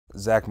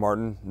Zack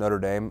Martin, Notre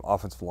Dame,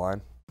 offensive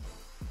line.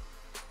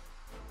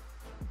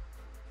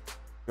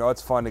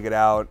 It's fun to get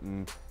out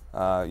and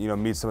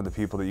meet some of the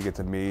people that you get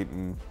to meet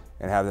and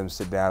have them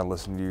sit down and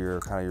listen to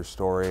your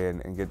story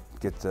and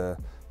get to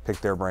pick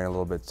their brain a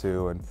little bit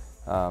too, and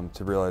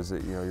to realize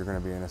that you're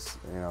going to be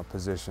in a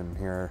position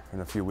here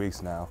in a few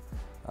weeks now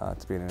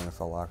to be in an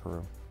NFL locker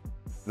room.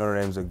 Notre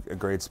Dame's a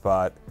great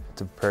spot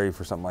to prepare you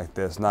for something like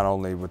this, not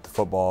only with the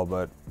football,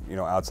 but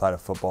outside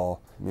of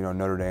football.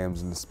 Notre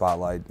Dame's in the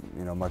spotlight,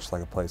 much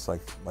like a place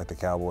like the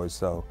Cowboys.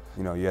 So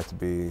you have to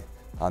be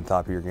on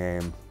top of your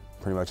game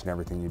pretty much in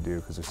everything you do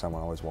because there's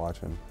someone always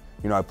watching.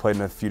 I played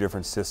in a few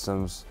different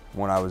systems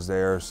when I was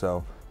there,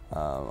 so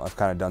I've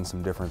kind of done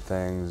some different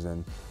things,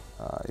 and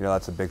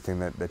that's a big thing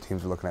that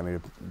teams are looking at me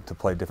to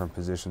play different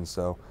positions.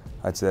 So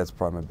I'd say that's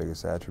probably my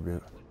biggest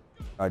attribute.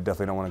 I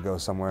definitely don't want to go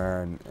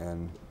somewhere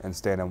and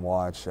stand and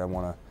watch. I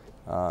want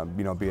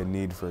to be a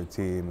need for a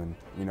team,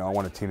 and I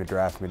want a team to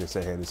draft me to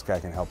say, hey, this guy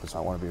can help us. I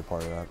want to be a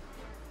part of that.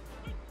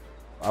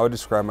 I would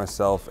describe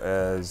myself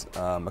as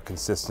a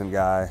consistent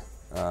guy,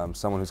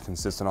 someone who's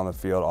consistent on the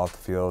field, off the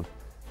field.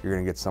 You're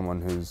going to get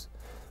someone who's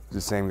the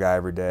same guy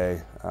every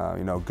day,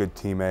 good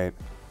teammate,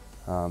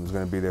 who's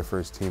going to be there for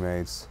his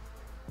teammates,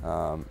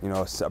 a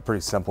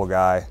pretty simple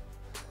guy,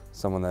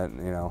 someone that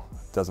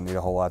doesn't need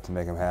a whole lot to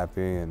make him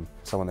happy, and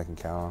someone they can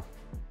count on.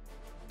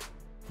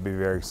 I'd be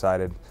very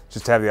excited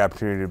just to have the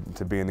opportunity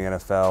to be in the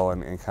NFL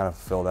and kind of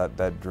fulfill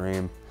that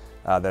dream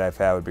that I've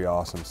had would be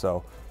awesome.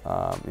 So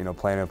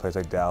playing in a place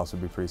like Dallas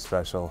would be pretty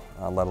special,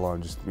 let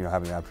alone just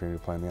having the opportunity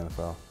to play in the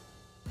NFL.